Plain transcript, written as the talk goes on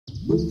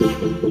Hey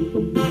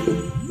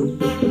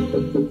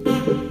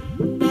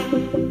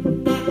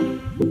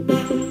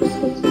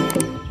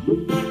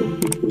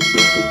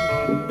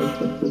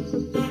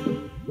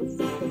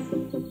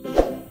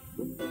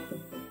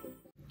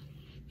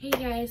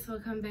guys,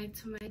 welcome back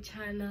to my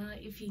channel.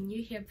 If you're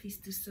new here, please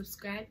do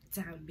subscribe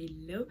down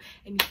below,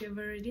 and if you've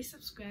already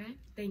subscribed,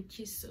 thank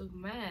you so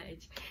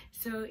much.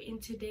 So in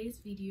today's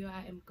video,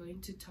 I am going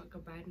to talk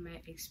about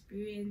my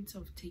experience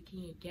of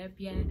taking a gap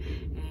year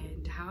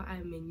and how I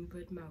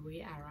maneuvered my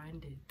way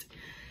around it.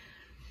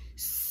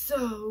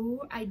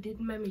 So I did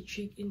my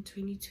matric in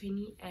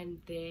 2020 and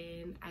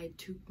then I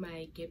took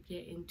my gap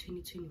year in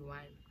 2021.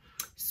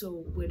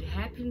 So what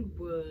happened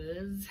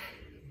was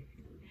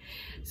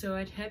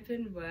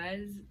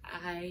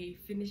I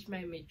finished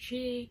my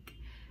matric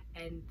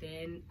and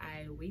then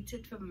I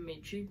waited for my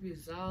matric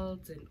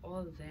results and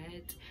all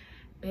that.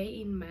 Bear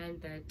in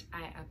mind that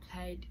I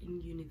applied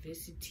in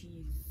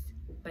universities,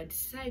 but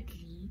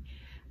sadly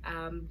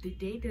the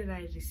day that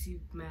I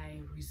received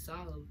my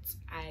results,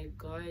 I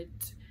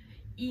got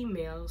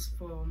emails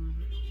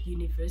from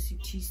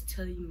universities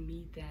telling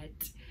me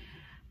that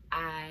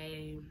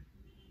I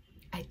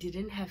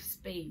didn't have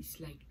space,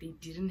 like they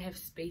didn't have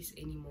space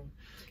anymore.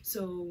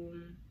 So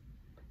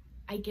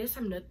I guess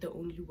I'm not the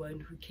only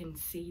one who can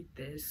say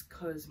this,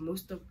 because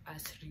most of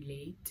us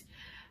relate.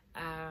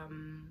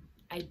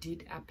 I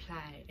did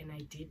apply and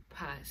I did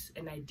pass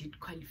and I did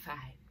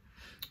qualify.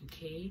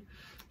 Okay,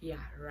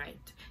 yeah,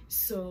 right.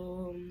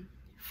 So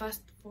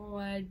fast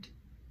forward,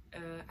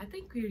 I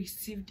think we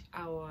received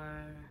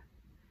our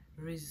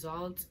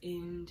results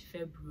in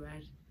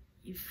February,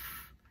 if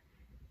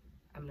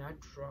I'm not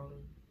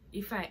wrong.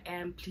 If I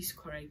am, please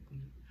correct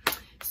me.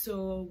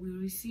 So we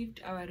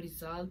received our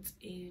results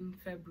in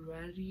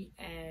February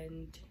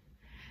and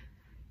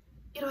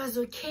it was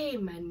okay,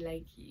 man.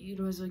 Like, it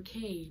was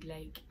okay,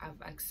 like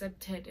I've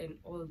accepted and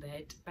all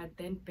that. But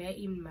then bear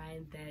in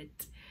mind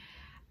that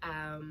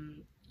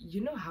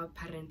you know how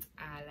parents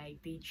are,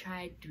 like they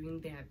tried doing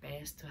their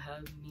best to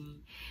help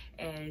me,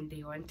 and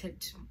they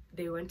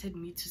wanted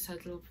me to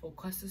settle for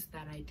courses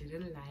that I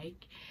didn't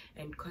like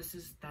and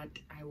courses that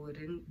I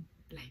wouldn't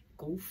like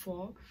go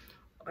for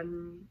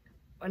on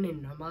a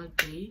normal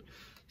day.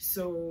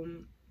 So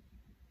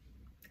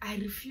I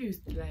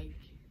refused,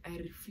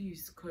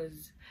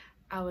 because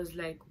I was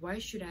like, why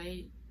should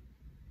I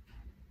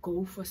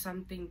go for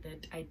something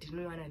that I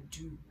didn't want to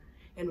do,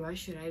 and why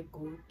should I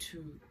go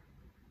to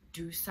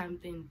do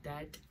something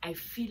that I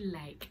feel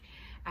like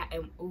I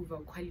am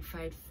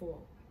overqualified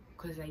for,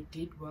 because I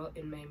did well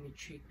in my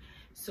matric.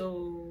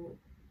 So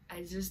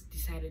I just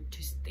decided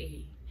to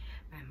stay.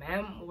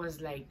 My mom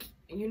was like,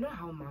 you know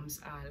how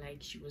moms are,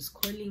 like she was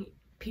calling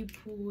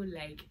people,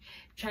 like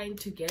trying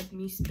to get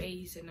me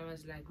space, and I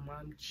was like,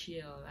 Mom,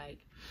 chill, like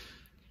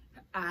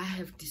I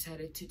have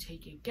decided to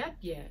take a gap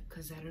year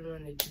because I don't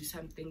want to do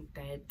something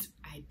that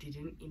I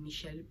didn't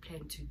initially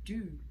plan to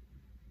do.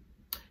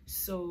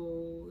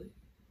 So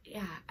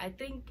yeah, I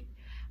think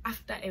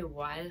after a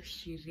while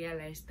she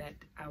realized that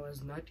I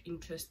was not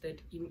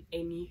interested in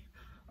any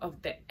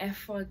of the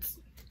efforts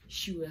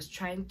she was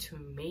trying to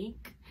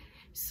make.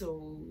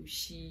 So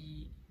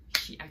she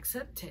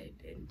accepted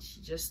and she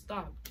just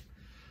stopped.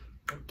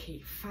 Okay,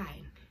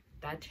 fine,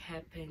 that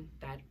happened,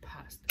 that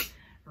passed,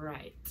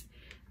 right?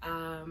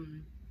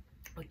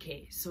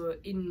 Okay, so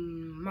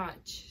in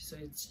March, so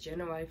it's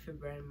January,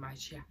 February,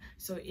 March, yeah.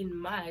 So in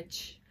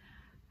March,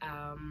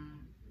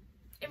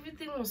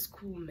 everything was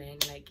cool, man.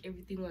 Like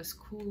everything was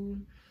cool.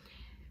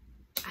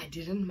 I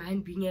didn't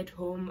mind being at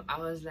home. I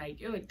was like,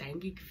 yo,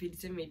 thank you for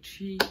the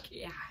matric.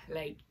 Yeah,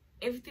 like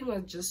everything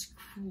was just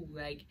cool.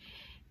 Like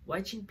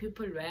watching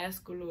people wear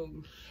school,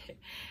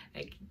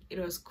 like it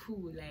was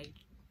cool. Like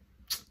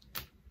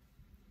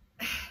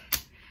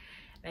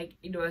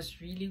it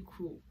was really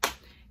cool.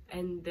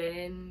 And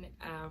then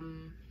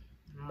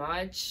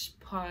March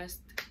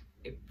passed,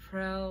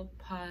 April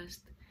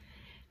passed.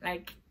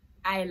 Like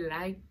I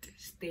liked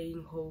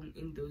staying home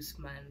in those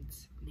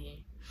months. Yeah.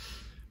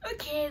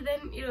 Okay,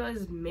 then it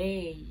was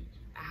May.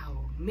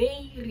 Ow,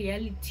 May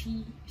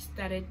reality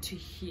started to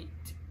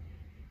hit.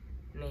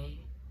 May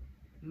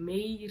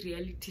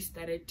reality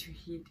started to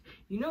hit.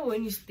 You know,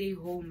 when you stay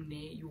home,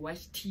 you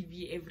watch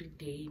TV every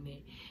day.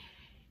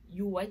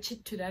 You watch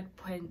it to that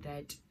point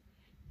that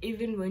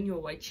even when you're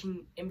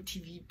watching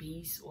MTV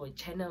Base or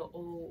Channel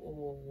O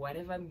or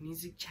whatever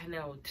music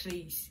channel or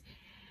Trace,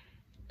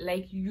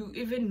 like you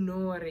even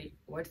know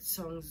what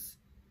song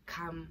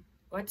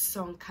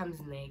comes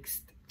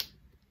next.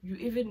 You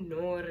even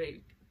know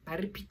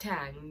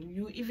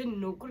you even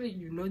know,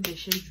 you know the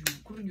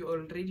schedule, you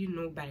already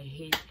know by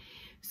head.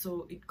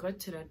 So it got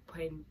to that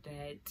point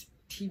that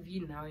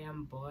TV now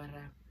I'm bored.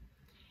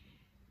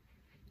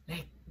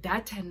 Like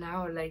data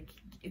now, like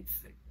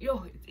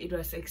it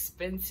was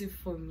expensive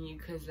for me,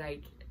 because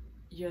like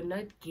you're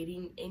not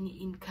getting any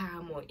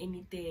income or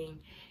anything.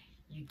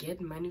 You get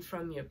money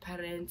from your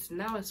parents.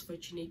 Now I was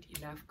fortunate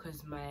enough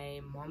because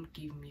my mom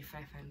gave me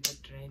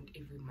 500 rand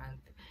every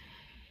month,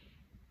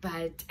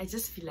 but I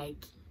just feel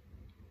like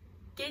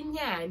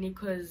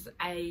because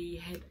I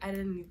had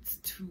other needs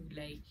too,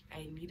 like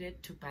I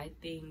needed to buy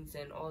things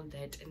and all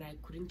that, and I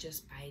couldn't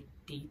just buy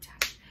data,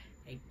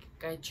 like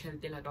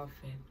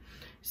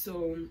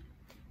so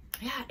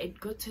yeah, it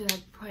got to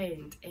that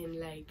point, and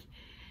like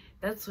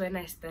that's when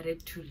I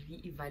started to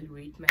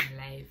reevaluate my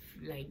life.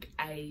 Like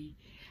I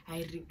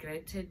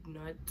regretted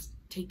not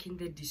taking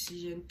the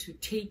decision to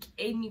take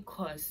any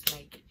course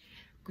like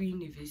go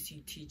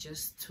university,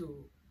 just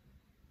to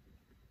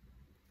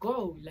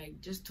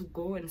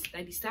go, and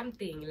study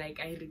something. Like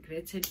I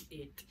regretted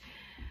it.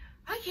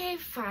 Okay,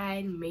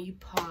 fine. May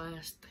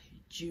passed,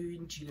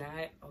 June,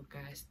 July,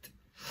 August.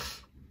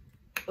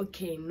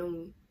 Okay,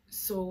 no,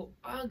 so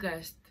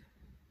August,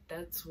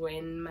 that's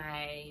when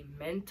my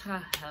mental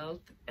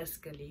health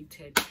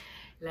escalated.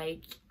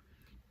 Like,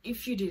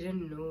 if you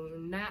didn't know,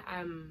 now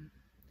I'm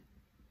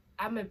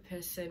a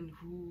person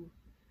who,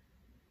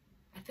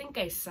 I think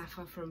I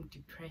suffer from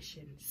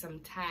depression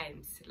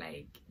sometimes.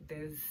 Like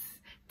there's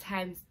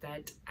times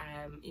that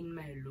I'm in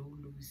my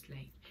lows,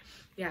 like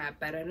yeah,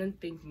 but I don't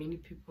think many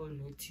people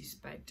notice,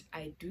 but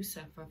I do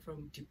suffer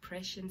from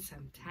depression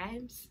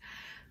sometimes.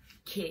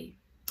 Okay,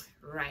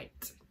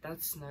 right,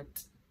 that's not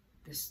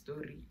the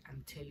story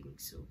I'm telling.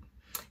 So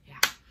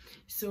yeah,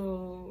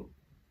 so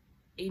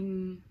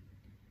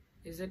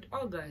is it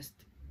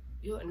August?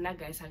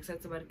 Guys,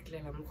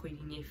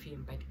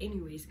 but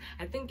anyways,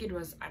 I think it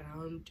was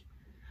around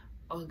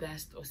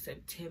August or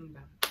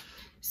September.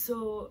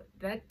 So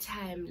that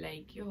time,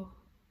 like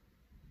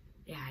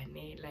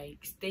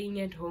like staying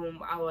at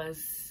home, I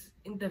was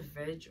in the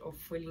verge of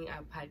falling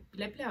apart.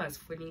 I was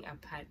falling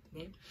apart,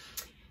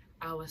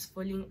 I was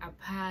falling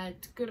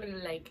apart.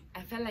 Like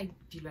I felt like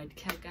Dilad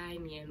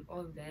and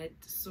all that.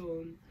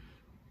 So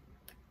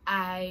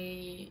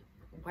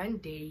one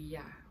day,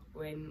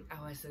 when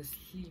I was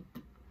asleep,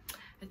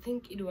 I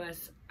think it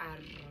was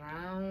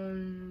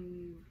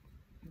around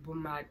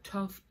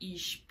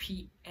 12-ish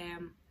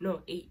p.m.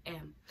 no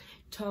AM,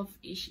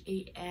 12-ish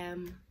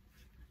AM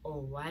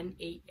or 1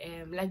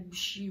 AM, like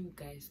Bishu,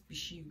 guys,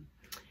 Bishu.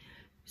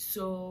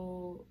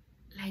 So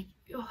like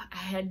I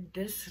had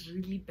this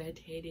really bad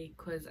headache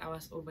because I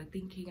was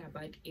overthinking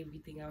about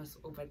everything. I was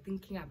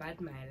overthinking about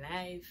my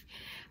life,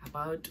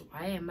 about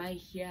why am I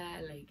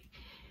here,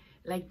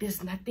 like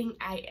there's nothing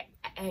I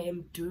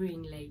am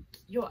doing. Like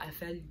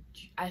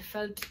I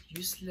felt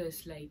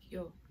useless, like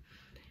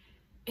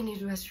and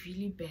it was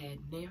really bad,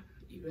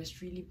 it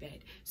was really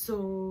bad.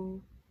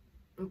 So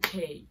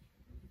okay,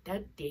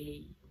 that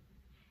day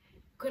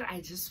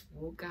I just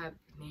woke up,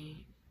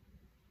 and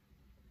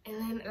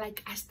then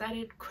like I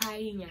started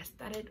crying, I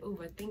started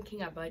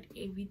overthinking about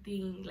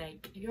everything.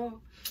 Like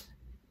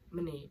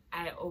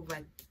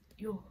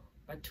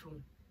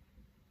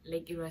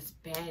like it was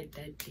bad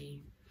that day.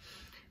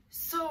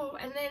 So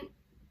and then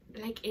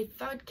like a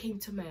thought came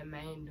to my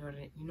mind, or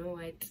you know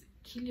what,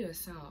 kill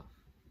yourself.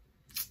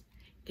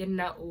 Get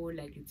now,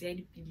 like it's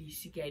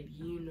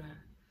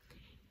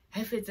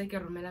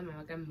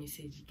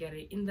message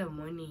in the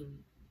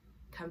morning,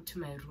 come to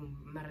my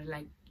room.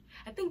 Like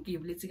I think you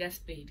let's get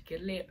spade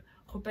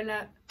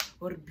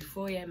or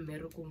before ya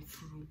merokong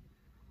fru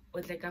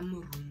or like a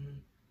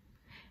room,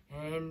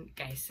 and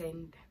I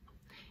send,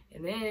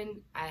 and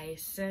then I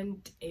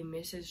sent a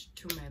message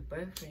to my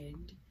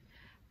boyfriend.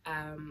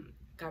 I'm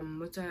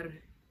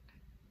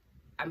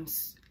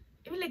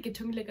even like it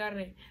told me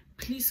like,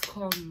 please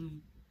call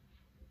me.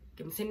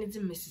 I'm sending a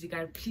message,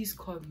 please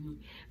call me,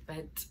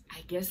 but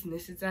I guess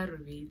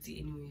necessary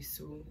anyway.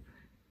 So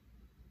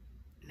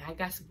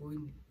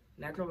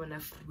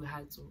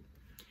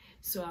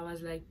so I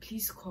was like,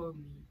 please call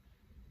me.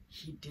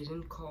 He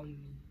didn't call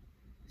me.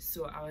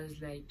 So I was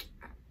like,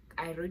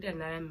 I wrote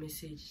another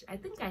message. I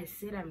think I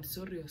said I'm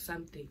sorry or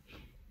something.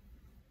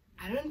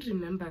 I don't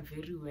remember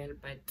very well,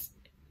 but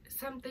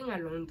something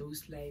along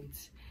those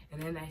lines.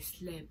 And then I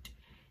slept.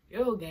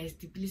 Yo guys,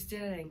 the police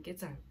and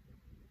get up.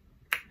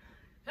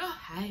 Oh,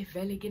 hi,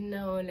 again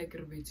now, like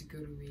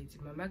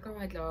Mama,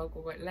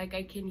 like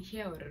I can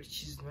hear her,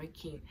 she's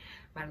knocking,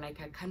 but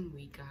like I can't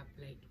wake up.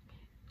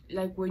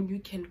 Like when you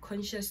can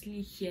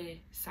consciously hear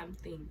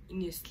something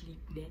in your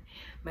sleep,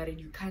 but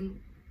you can't.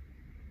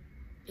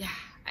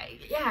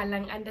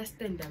 Like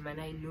understand them, and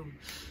I know.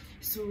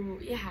 So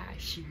yeah,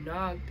 she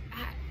knocked.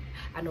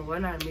 I don't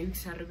wanna maybe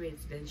celebrate.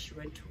 Then she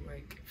went to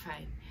work.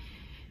 Fine.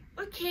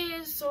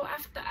 Okay, so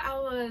after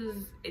hours,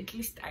 at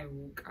least I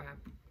woke up.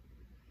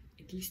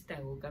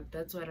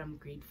 That's what I'm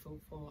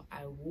grateful for.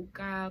 I woke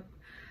up.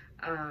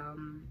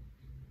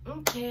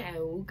 Okay, I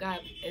woke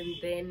up, and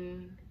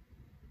then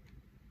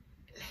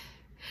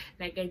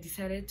like I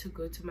decided to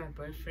go to my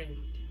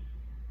boyfriend.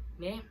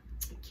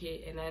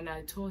 Okay, and then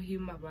I told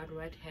him about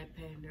what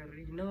happened. Or,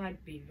 you know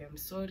what, baby, I'm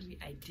sorry,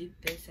 I did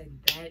this and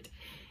that.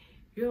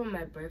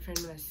 My boyfriend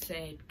was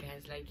sad,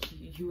 guys. Like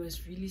he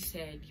was really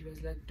sad. He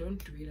was like,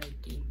 don't do it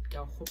again.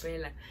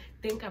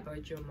 Think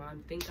about your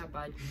mom, think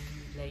about me,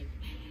 like.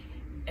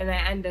 And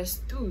I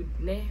understood,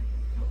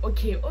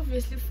 okay,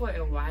 obviously for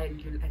a while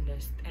you'll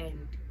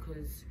understand,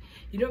 because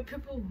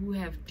people who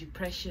have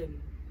depression,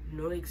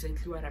 know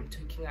exactly what I'm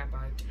talking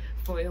about.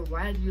 For a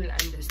while you'll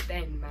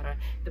understand, Mara.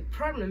 The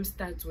problem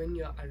starts when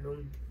you're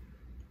alone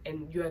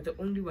and you are the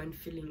only one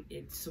feeling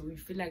it, so you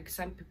feel like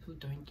some people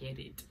don't get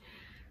it,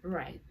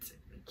 right?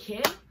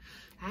 Okay,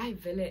 I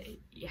vele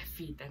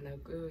yafita na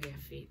go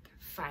yafita,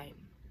 fine.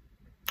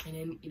 And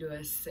then it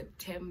was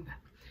September,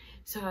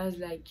 so I was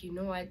like, you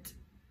know what,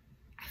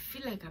 I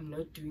feel like I'm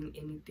not doing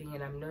anything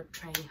and I'm not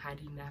trying hard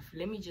enough.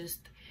 Let me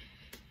just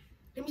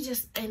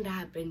stand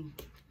up and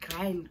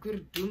grind, go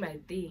do my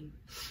thing.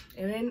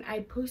 And then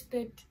I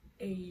posted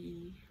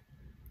I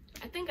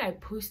think I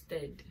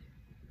posted,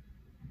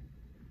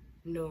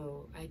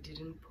 no, I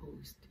didn't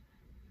post.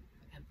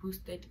 I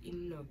posted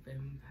in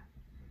November.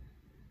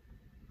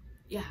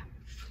 Yeah,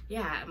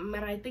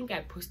 but I think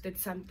I posted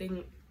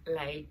something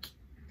like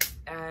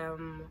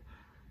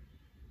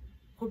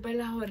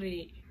hopela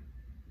hore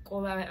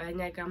ko ba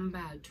nyakang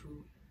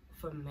batho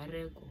for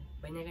mmereko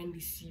ba nyakang di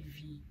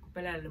CV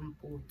hopela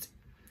lempotse,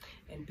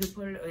 and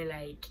people were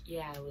like,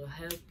 yeah, we'll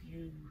help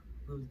you,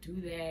 we'll do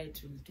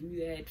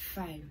that,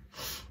 fine.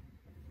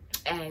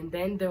 And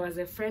then there was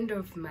a friend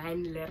of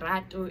mine,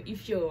 Lerato,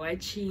 if you're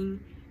watching,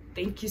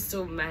 thank you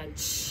so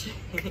much.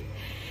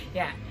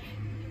 yeah,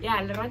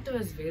 Lerato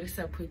was very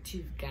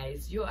supportive,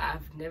 guys.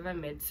 I've never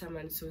met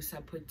someone so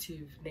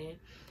supportive, ne?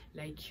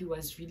 Like, he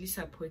was really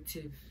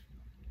supportive.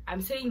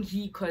 I'm saying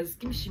he because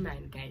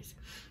Kimshiman, guys.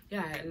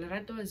 Yeah,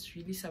 Lerato was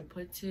really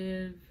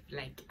supportive.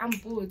 Like, I'm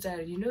bored,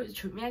 you know,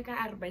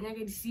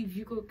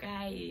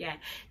 yeah,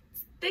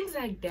 things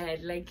like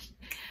that. Like,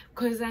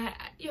 because I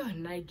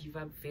give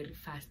up very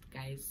fast,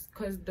 guys.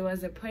 Because there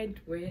was a point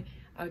where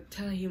I would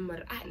tell him,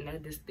 nah,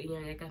 this thing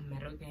like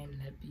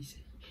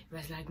he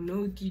was like,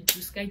 no, kid,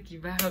 just can't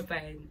give up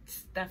and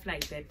stuff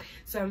like that.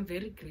 So I'm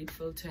very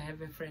grateful to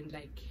have a friend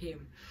like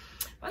him.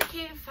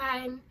 Okay,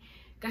 fine.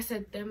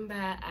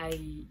 September,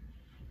 I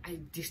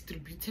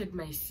distributed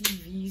my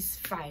CVs,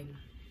 fine.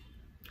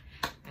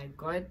 I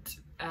got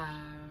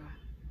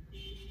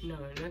no,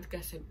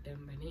 not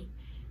September, ne?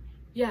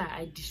 Yeah,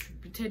 I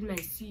distributed my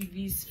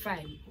CVs,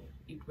 fine.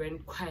 It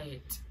went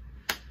quiet.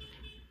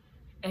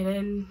 And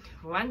then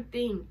one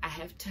thing I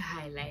have to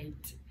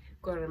highlight,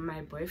 because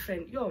my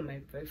boyfriend,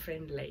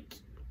 like,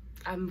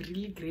 I'm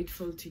really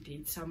grateful to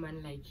date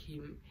someone like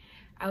him.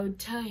 I would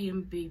tell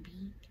him,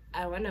 baby,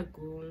 I wanna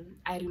go.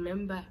 I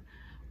remember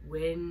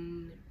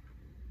when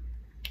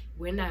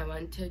I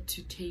wanted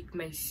to take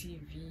my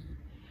CV,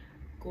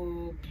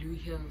 go Blue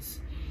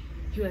Hills,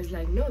 he was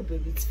like, no,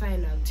 baby, it's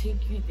fine, I'll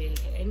take you there.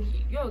 And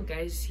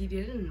guys, he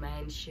didn't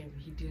mind, Shem.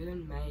 He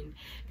didn't mind.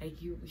 Like,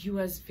 he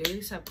was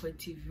very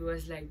supportive. He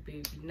was like,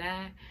 baby,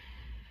 nah,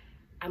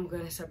 I'm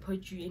gonna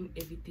support you in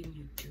everything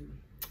you do.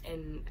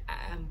 And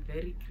I'm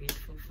very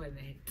grateful for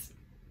that.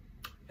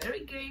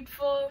 Very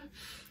grateful.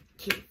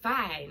 Okay,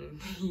 fine.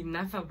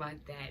 Enough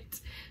about that.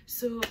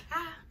 So,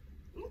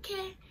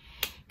 okay.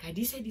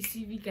 Kadisa the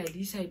CV,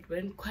 Kadisa, it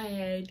went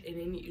quiet, and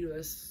then it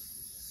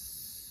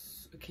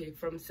was okay.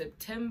 From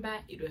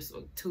September, it was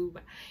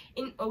October.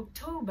 In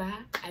October,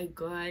 I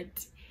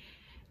got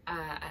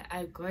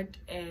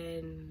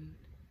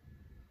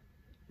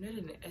not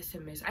an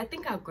SMS. I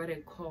think I got a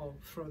call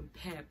from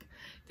PEP.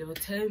 They were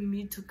telling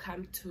me to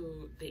come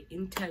to the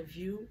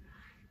interview.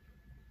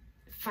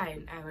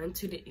 Fine, I went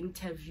to the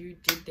interview,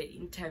 did the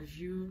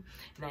interview,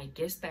 and I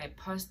guessed I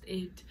passed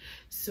it.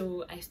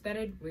 So I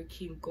started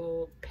working,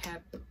 go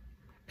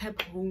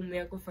PEP home,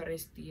 go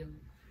Forest Hill.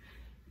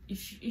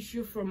 If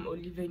you're from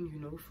Oliven, you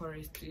know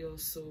Forest Hill.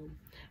 So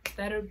I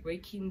started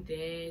working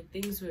there.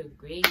 Things were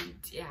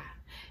great, yeah.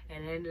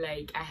 And then,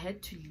 like, I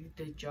had to leave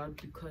the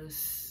job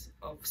because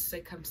of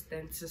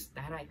circumstances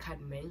that I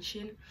can't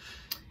mention.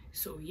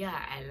 So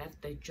yeah, I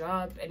left the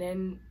job, and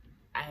then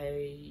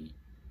I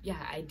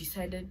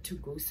decided to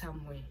go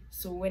somewhere.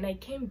 So when I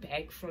came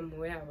back from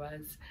where I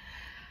was,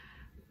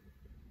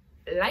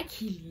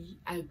 luckily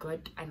I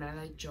got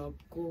another job,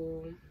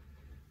 go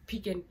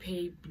Pick and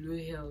Pay Blue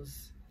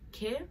Hills.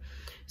 Okay,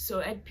 so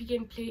at Pick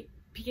and Pay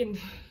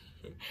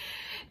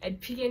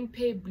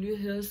Blue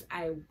Hills,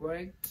 I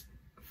worked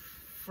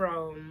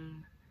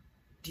from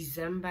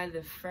December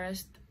the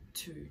 1st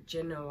to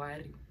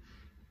January.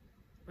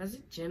 Was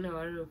it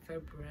January or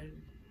February?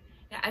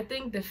 Yeah, I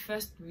think the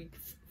first week,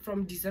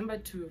 from December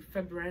to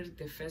February,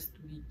 the first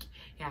week,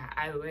 yeah,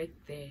 I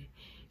worked there.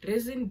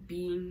 Reason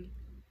being,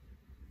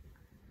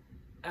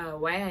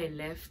 why I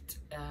left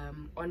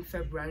on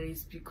February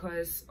is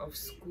because of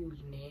school,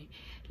 ne?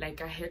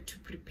 Like, I had to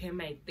prepare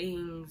my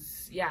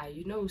things, yeah,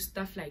 you know,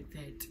 stuff like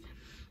that.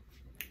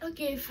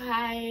 Okay,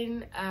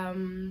 fine.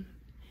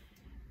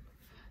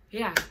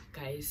 Yeah,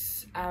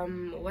 guys,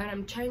 what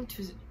I'm trying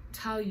to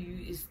tell you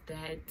is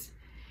that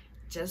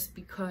just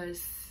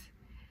because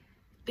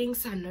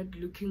things are not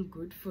looking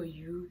good for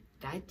you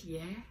that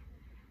year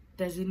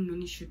doesn't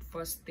mean you should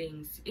force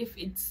things. If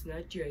it's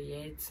not your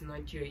year, it's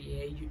not your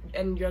year.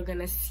 And you're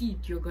gonna see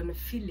it, you're gonna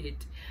feel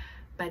it.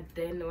 But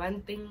then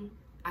one thing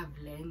I've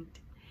learned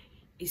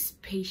is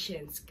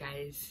patience,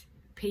 guys.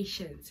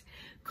 Patience.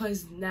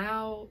 Because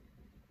now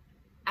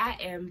I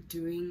am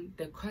doing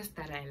the course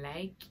that I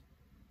like.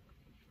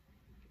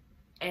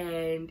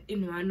 and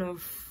in one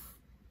of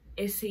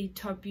SA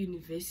top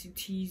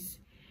universities.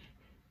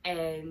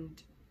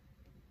 And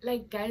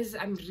like, guys,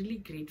 I'm really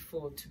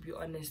grateful, to be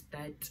honest,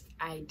 that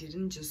I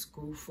didn't just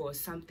go for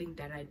something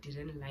that I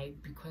didn't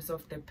like because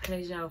of the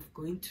pressure of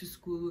going to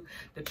school,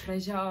 the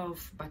pressure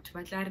of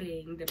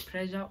batwatlering, the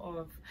pressure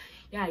of,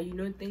 yeah, you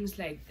know, things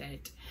like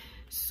that.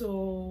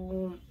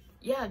 So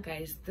yeah,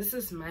 guys, this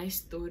is my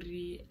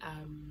story.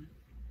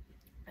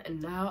 And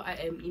now I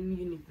am in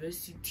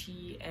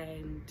university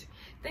and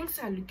things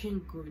are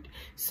looking good.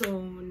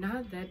 So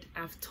now that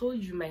I've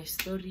told you my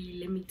story,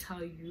 let me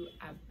tell you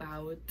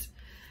about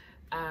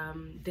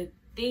the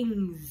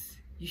things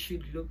you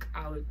should look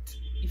out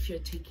if you're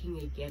taking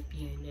a gap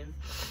year.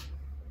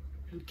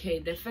 Okay,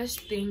 the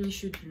first thing you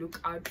should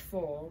look out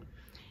for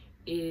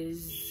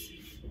is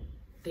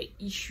the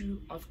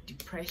issue of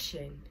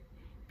depression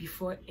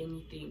before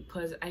anything,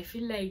 because I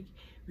feel like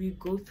we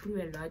go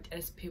through a lot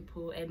as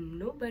people and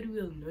nobody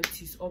will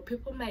notice, or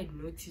people might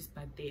notice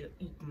but they'll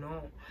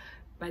ignore.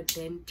 But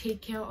then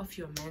take care of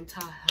your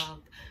mental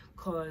health,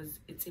 because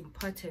it's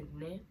important,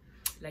 ne?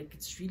 Like,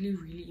 it's really,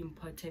 really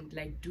important.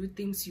 Like, do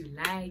things you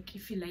like.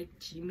 If you like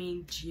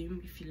gymming,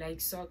 gym. If you like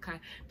soccer,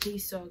 play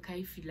soccer.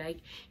 If you like,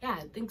 yeah,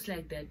 things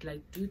like that.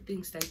 Like, do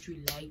things that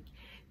you like,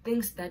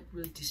 things that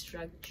will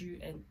distract you,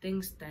 and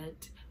things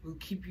that will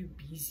keep you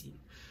busy.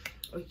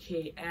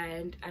 Okay,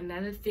 and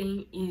another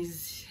thing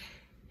is,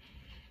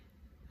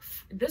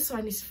 this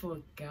one is for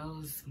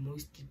girls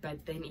mostly,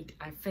 but then it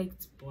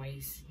affects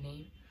boys,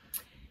 ne?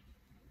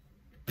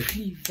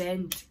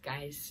 Prevent,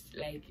 guys.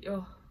 Like,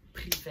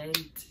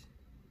 prevent.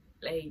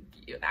 Like,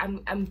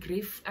 I'm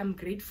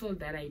grateful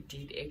that I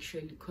did,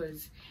 actually,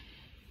 because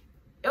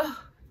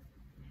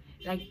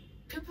like,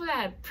 people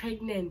are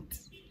pregnant.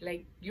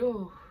 Like,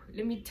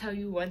 let me tell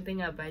you one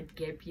thing about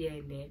gap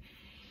year, ne?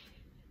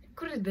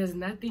 There's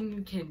nothing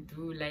you can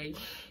do. Like,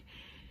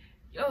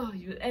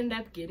 you end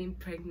up getting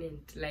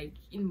pregnant. Like,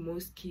 in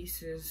most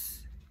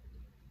cases,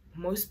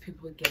 most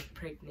people get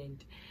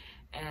pregnant.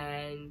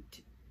 And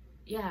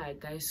yeah,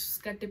 guys,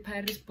 got the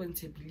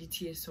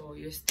responsibility. So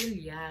you're still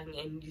young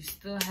and you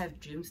still have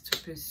dreams to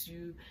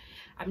pursue.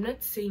 I'm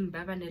not saying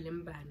Baba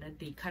Nalembana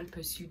they can't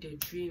pursue their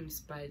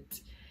dreams, but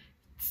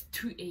it's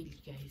too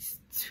early, guys,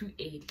 too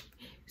early.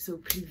 So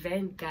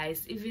prevent,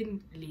 guys.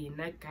 Even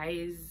Lena,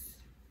 guys,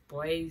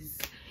 boys,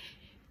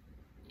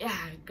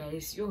 yeah,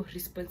 guys, your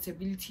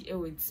responsibility,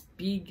 it's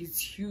big, it's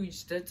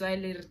huge. That's why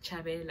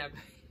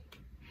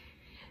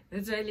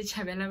that's why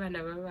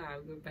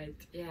but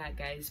yeah,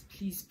 guys,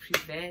 please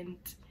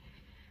prevent.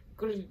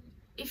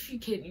 If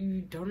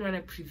you don't want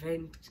to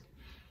prevent,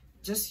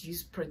 just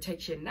use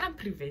protection. I'm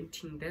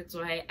preventing. That's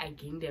why I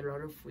gained a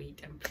lot of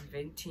weight. I'm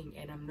preventing,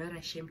 and I'm not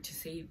ashamed to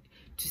say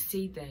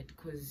that,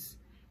 because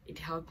it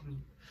helped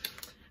me.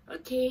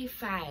 Okay,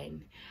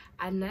 fine.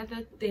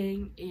 Another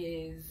thing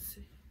is,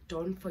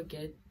 don't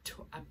forget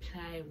to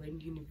apply when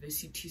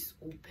universities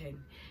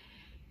open,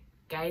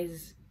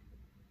 guys.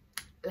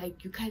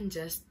 Like, you can't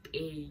just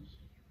like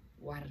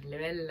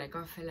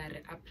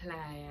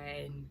apply,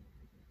 and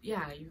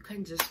yeah, you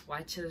can't just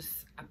watch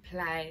us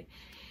apply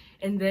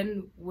and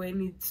then when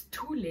it's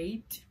too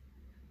late,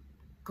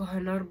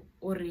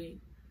 or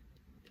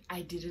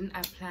I didn't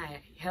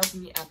apply, help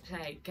me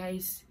apply,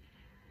 guys.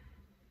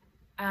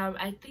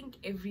 I think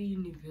every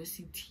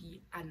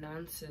university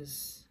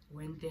announces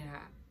when they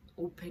are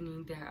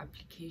opening their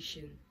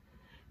application.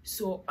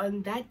 So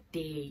on that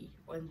day,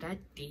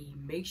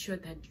 make sure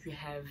that you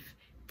have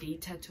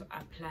data to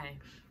apply.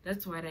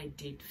 That's what I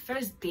did.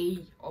 First day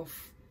of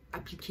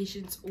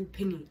applications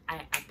opening,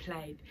 I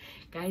applied.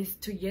 Guys,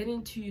 to get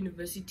into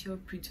University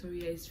of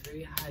Pretoria is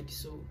very hard.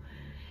 So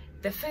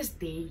the first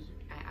day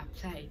I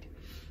applied,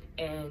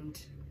 and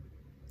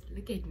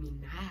look at me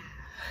now.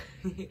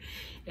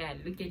 Yeah,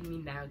 look at me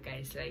now,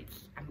 guys. Like,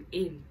 I'm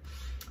in.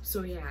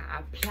 So yeah,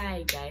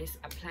 apply, guys.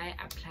 Apply.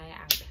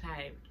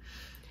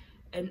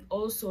 And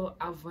also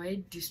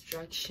avoid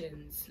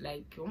distractions.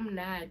 Like,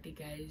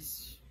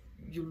 guys,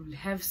 you'll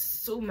have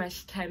so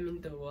much time in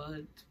the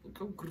world.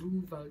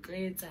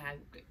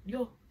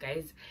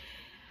 Guys,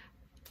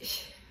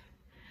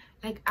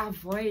 like,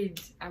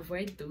 avoid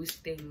those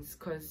things,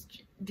 because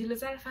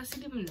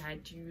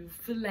you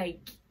feel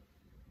like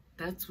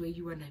that's where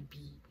you wanna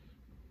be.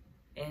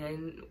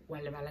 And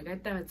while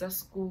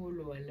school,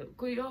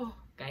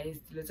 guys,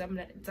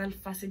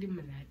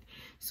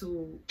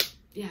 so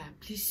yeah,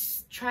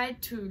 please try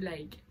to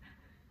like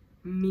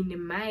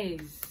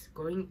minimize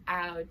going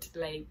out,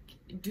 like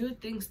do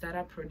things that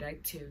are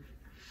productive.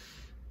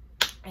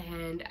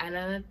 And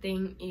another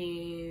thing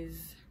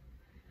is,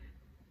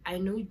 I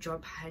know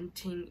job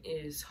hunting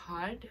is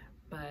hard,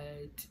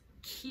 but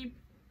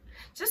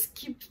just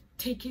keep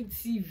taking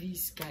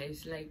CVs,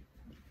 guys. Like,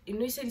 you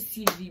know, you said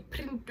CV,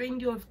 print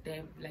 20 of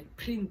them, like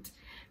print,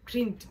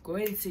 go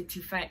and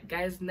certify,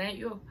 guys.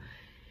 Now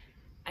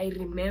I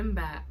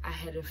remember I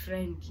had a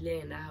friend,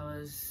 Len. I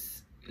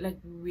was like,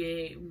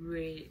 we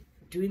were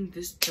doing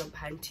this job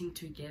hunting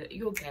together.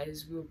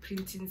 Guys, we were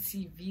printing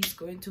CVs,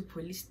 going to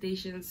police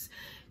stations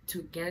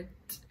to get,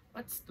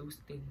 what's those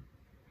things?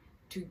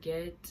 to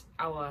get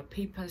our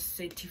papers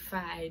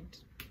certified.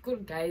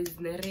 Good guys,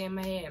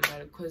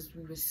 because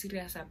we were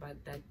serious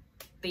about that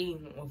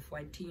thing of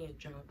wanting a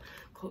job,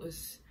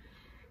 because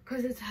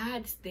it's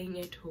hard staying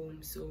at home.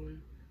 So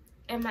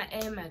Emma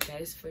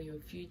guys, for your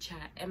future,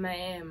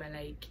 Emma,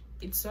 like,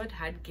 it's not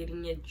hard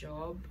getting a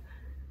job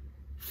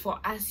for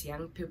us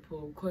young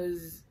people,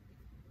 because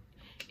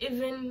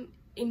even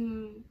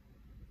in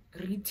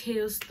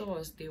retail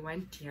stores they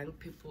want young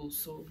people.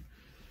 So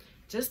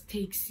just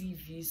take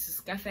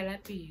CVs,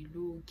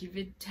 give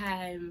it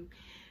time.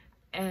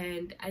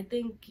 And I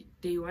think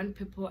they want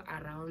people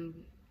around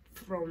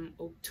from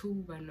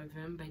October,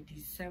 November,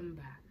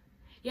 December.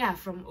 Yeah,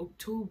 from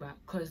October,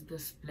 because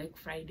there's Black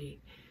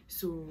Friday.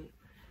 So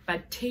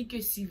but take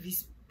your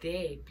CVs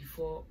there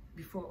before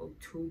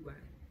October.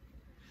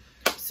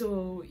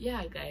 So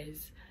yeah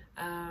guys,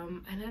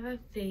 another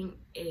thing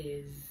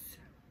is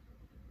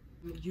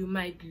you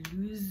might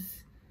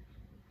lose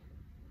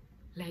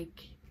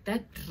like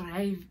that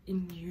drive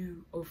in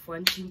you of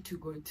wanting to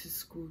go to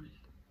school.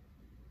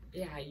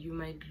 Yeah, you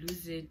might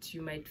lose it.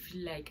 You might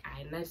feel like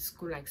I'm not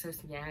school access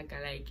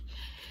nyaga. Like,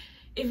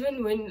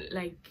 even when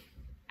like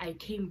I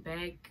came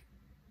back,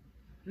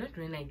 not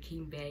when I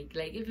came back,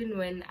 like even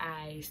when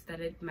I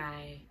started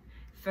my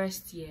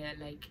first year,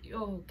 like,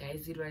 yo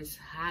guys, it was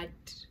hard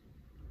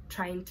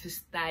trying to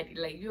study.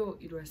 Like, yo,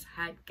 it was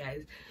hard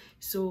guys.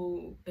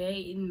 So bear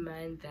in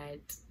mind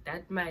that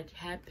that might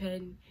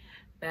happen,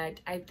 but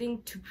I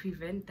think to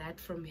prevent that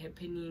from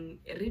happening,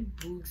 read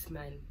books,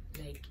 man.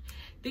 Like,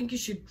 I think you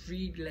should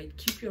read, like,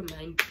 keep your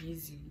mind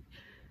busy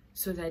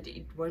so that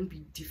it won't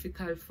be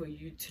difficult for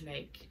you to,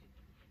 like,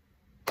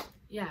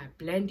 yeah,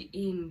 blend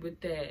in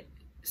with the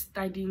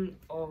studying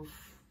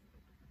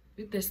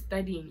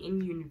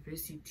in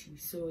university.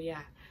 So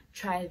yeah,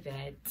 try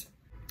that.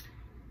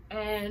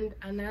 And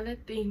another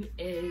thing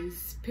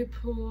is,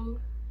 people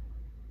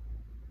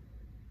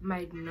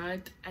might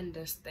not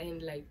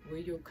understand like where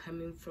you're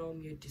coming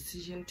from, your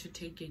decision to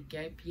take a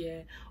gap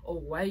year, or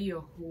why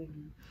you're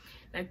home.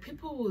 Like,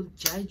 people will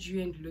judge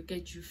you and look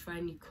at you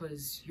funny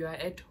because you're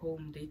at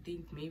home. They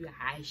think maybe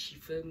she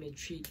failed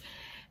matric.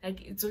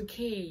 Like, it's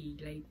okay.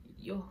 Like,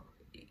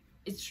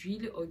 it's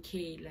really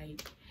okay.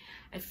 Like,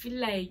 I feel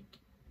like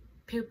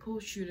people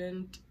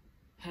shouldn't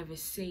have a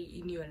say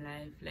in your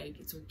life. Like,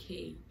 it's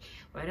okay.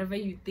 Whatever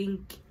you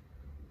think,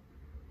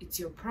 it's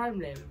your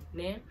problem,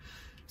 né?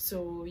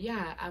 So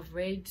yeah,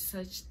 avoid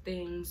such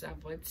things,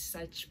 avoid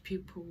such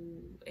people.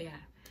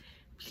 Yeah,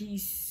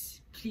 please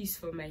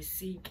for my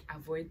sake,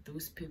 avoid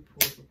those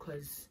people,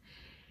 because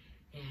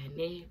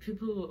yeah,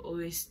 people will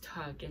always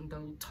talk, and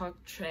they'll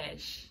talk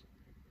trash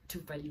to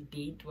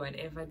validate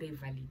whatever they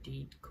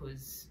validate,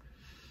 because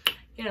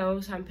you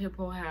know, some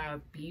people have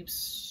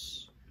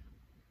beeps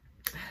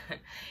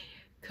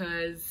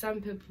because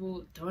some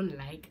people don't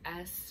like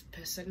us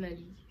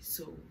personally.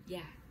 So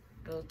yeah,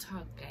 they'll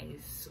talk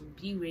guys, so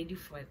be ready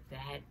for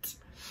that.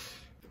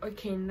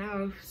 Okay,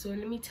 now so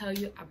let me tell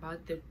you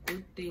about the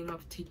good thing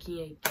of taking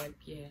a gap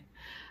year.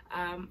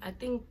 I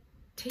think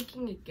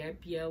taking a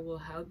gap year will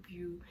help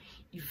you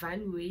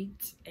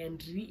evaluate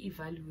and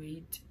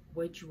re-evaluate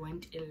what you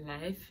want in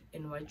life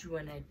and what you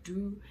want to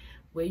do,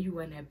 where you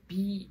want to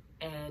be,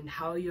 and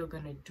how you're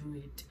gonna do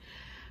it.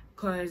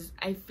 Because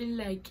I feel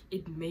like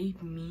it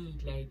made me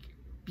like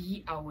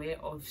be aware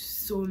of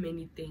so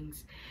many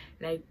things.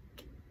 Like,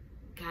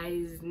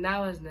 guys,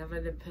 now I was never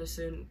the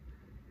person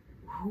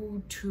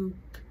who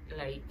took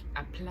like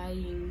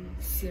applying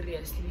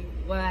seriously.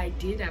 Well, I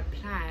did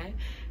apply,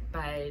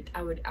 but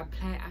I would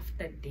apply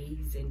after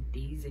days and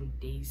days and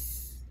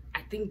days.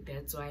 I think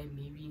that's why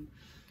maybe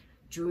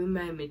during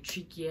my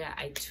matric year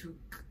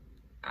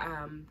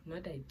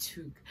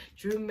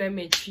during my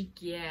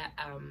matric year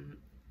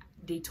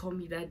they told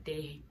me that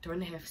they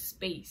don't have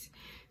space.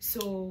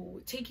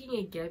 So taking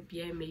a gap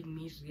year made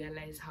me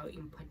realize how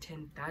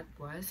important that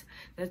was.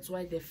 That's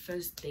why the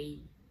first day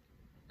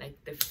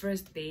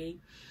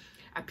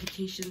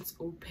applications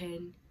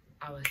open,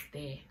 I was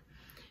there.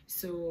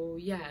 So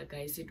yeah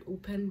guys, it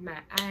opened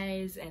my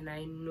eyes, and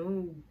I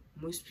know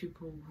most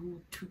people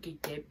who took a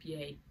gap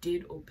year, it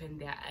did open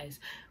their eyes,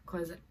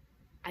 because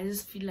I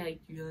just feel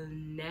like you'll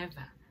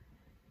never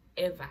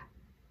ever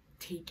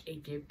take a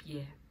gap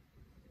year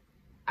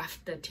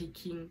after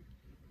taking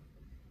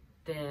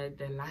the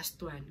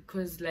last one.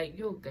 Because like,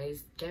 yo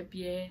guys, gap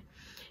year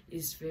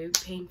is very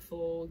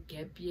painful.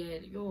 Gap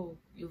year, you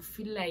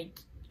feel like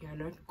you're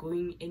not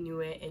going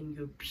anywhere and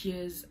your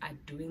peers are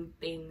doing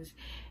things,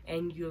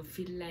 and you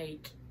feel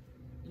like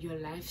your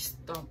life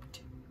stopped.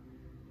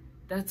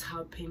 That's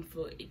how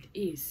painful it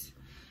is.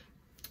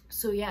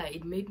 So yeah,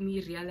 it made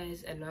me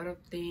realize a lot of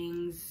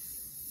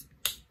things.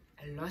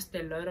 I lost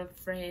a lot of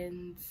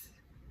friends.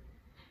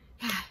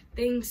 Yeah,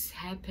 things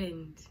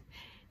happened,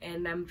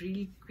 and I'm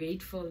really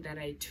grateful that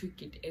I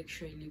took it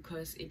actually,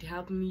 because it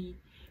helped me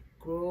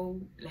grow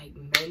like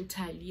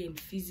mentally and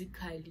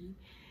physically.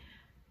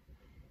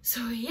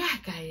 So yeah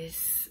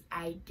guys,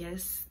 I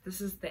guess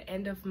this is the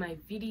end of my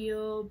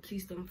video.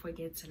 Please don't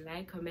forget to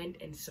like, comment,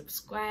 and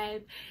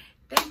subscribe.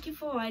 Thank you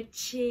for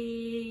watching.